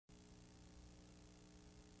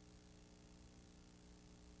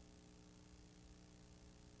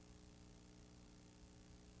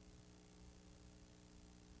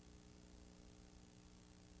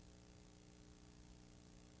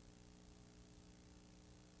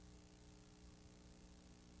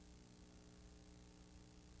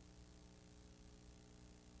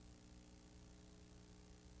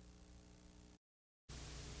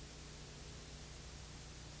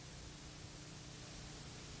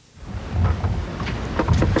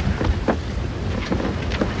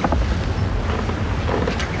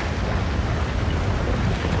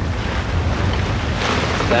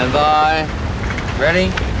Stand by. Ready?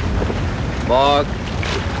 Log.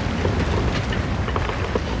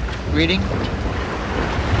 Reading.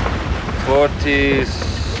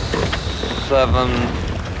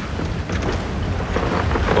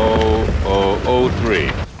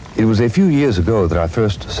 470003. It was a few years ago that I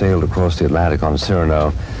first sailed across the Atlantic on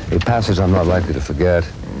Cyrano, a passage I'm not likely to forget.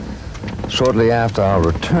 Shortly after our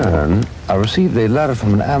return, I received a letter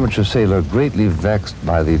from an amateur sailor greatly vexed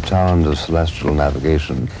by the challenge of celestial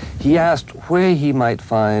navigation. He asked where he might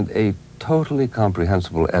find a totally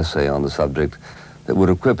comprehensible essay on the subject that would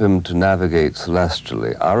equip him to navigate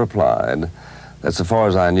celestially. I replied that so far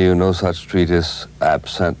as I knew, no such treatise,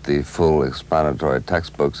 absent the full explanatory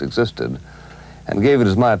textbooks, existed, and gave it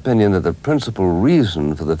as my opinion that the principal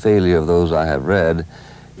reason for the failure of those I have read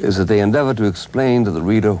is that they endeavor to explain to the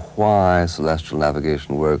reader why celestial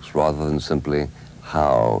navigation works rather than simply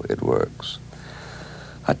how it works.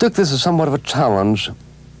 I took this as somewhat of a challenge,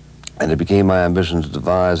 and it became my ambition to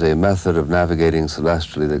devise a method of navigating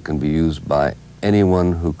celestially that can be used by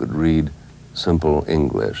anyone who could read simple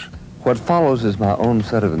English. What follows is my own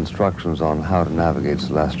set of instructions on how to navigate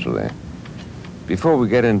celestially. Before we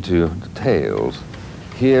get into details,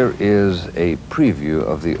 here is a preview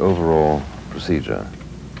of the overall procedure.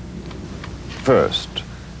 First,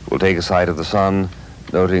 we'll take a sight of the sun,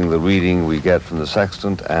 noting the reading we get from the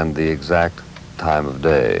sextant and the exact time of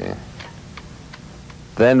day.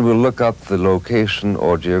 Then we'll look up the location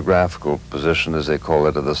or geographical position, as they call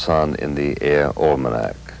it, of the sun in the air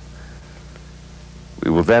almanac.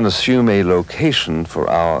 We will then assume a location for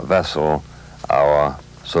our vessel, our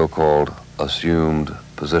so-called assumed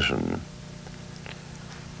position.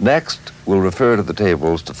 Next, we'll refer to the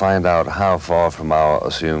tables to find out how far from our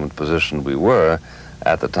assumed position we were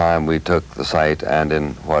at the time we took the sight and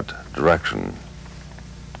in what direction.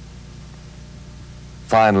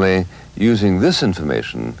 Finally, using this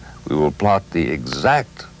information, we will plot the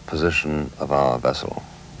exact position of our vessel.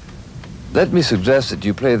 Let me suggest that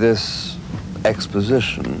you play this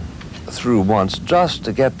exposition through once just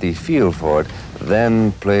to get the feel for it,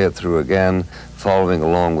 then play it through again, following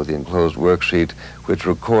along with the enclosed worksheet, which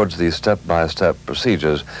records the step-by-step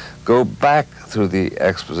procedures. Go back through the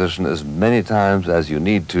exposition as many times as you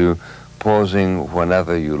need to, pausing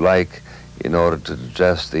whenever you like in order to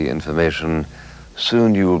digest the information.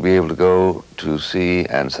 Soon you will be able to go to sea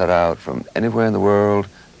and set out from anywhere in the world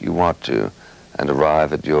you want to and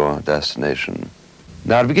arrive at your destination.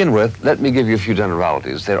 Now, to begin with, let me give you a few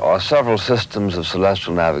generalities. There are several systems of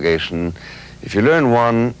celestial navigation. If you learn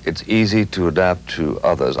one, it's easy to adapt to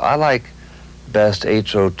others. I like best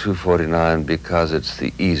HO249 because it's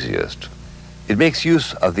the easiest. It makes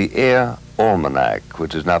use of the Air Almanac,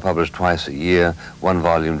 which is now published twice a year, one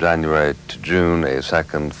volume January to June, a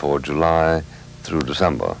second for July through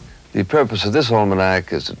December. The purpose of this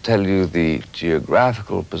almanac is to tell you the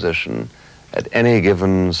geographical position at any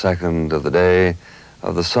given second of the day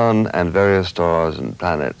of the sun and various stars and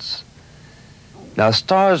planets. Now,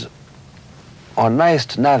 stars are nice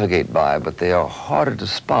to navigate by, but they are harder to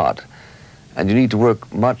spot, and you need to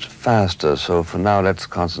work much faster, so for now let's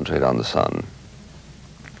concentrate on the sun.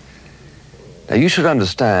 Now, you should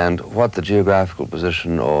understand what the geographical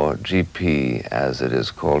position, or GP as it is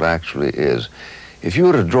called, actually is. If you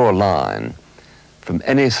were to draw a line from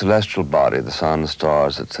any celestial body, the sun,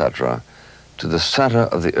 stars, etc., to the center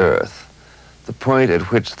of the Earth, the point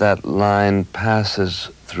at which that line passes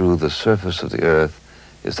through the surface of the Earth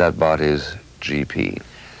is that body's GP.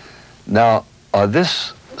 Now,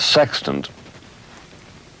 this sextant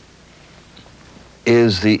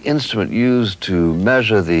is the instrument used to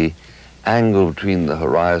measure the angle between the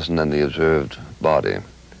horizon and the observed body.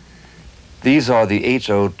 These are the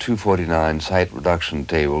HO249 sight reduction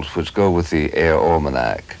tables, which go with the Air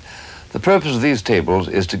Almanac. The purpose of these tables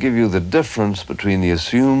is to give you the difference between the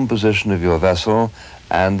assumed position of your vessel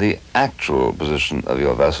and the actual position of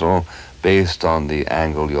your vessel based on the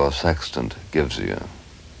angle your sextant gives you.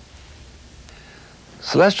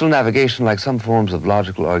 Celestial navigation, like some forms of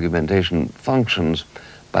logical argumentation, functions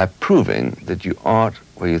by proving that you aren't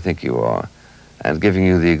where you think you are and giving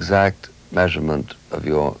you the exact measurement of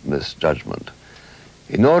your misjudgment.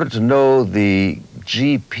 In order to know the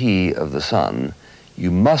GP of the sun,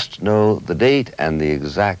 you must know the date and the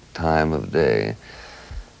exact time of day.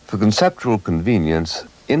 For conceptual convenience,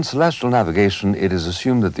 in celestial navigation, it is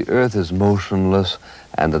assumed that the Earth is motionless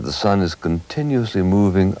and that the sun is continuously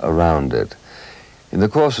moving around it. In the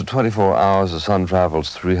course of 24 hours, the sun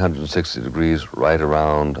travels 360 degrees right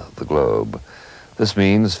around the globe. This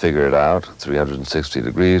means, figure it out, 360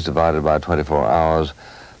 degrees divided by 24 hours,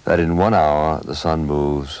 that in 1 hour, the sun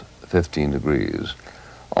moves 15 degrees.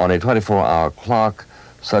 On a 24-hour clock,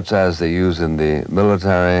 such as they use in the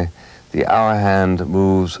military, the hour hand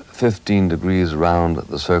moves 15 degrees around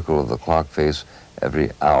the circle of the clock face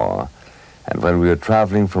every hour. And when we are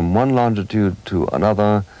traveling from one longitude to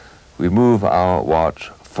another, we move our watch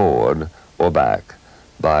forward or back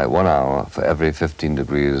by 1 hour for every 15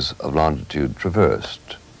 degrees of longitude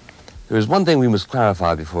traversed. There is one thing we must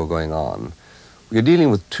clarify before going on. We are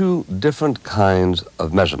dealing with two different kinds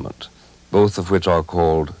of measurement, both of which are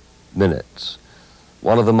called minutes.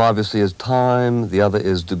 One of them obviously is time, the other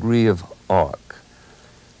is degree of arc.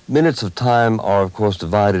 Minutes of time are of course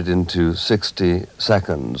divided into 60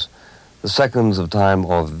 seconds. The seconds of time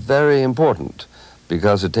are very important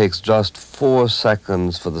because it takes just 4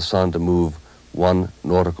 seconds for the sun to move 1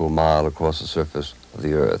 nautical mile across the surface of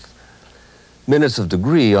the Earth. Minutes of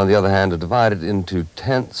degree, on the other hand, are divided into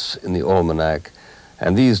tenths in the almanac,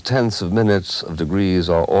 and these tenths of minutes of degrees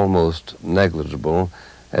are almost negligible,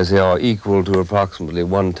 as they are equal to approximately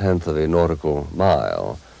 1/10 of a nautical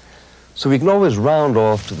mile. So we can always round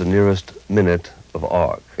off to the nearest minute of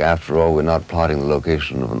arc. After all, we're not plotting the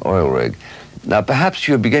location of an oil rig. Now, perhaps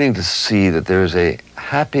you're beginning to see that there is a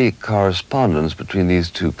happy correspondence between these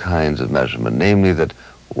two kinds of measurement, namely that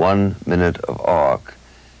 1 minute of arc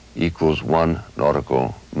equals 1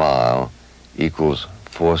 nautical mile equals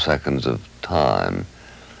 4 seconds of time.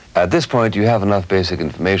 At this point, you have enough basic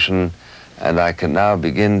information, and I can now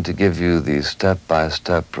begin to give you the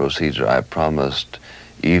step-by-step procedure I promised,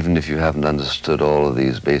 even if you haven't understood all of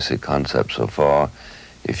these basic concepts so far.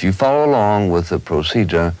 If you follow along with the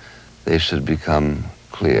procedure, they should become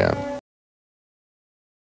clear.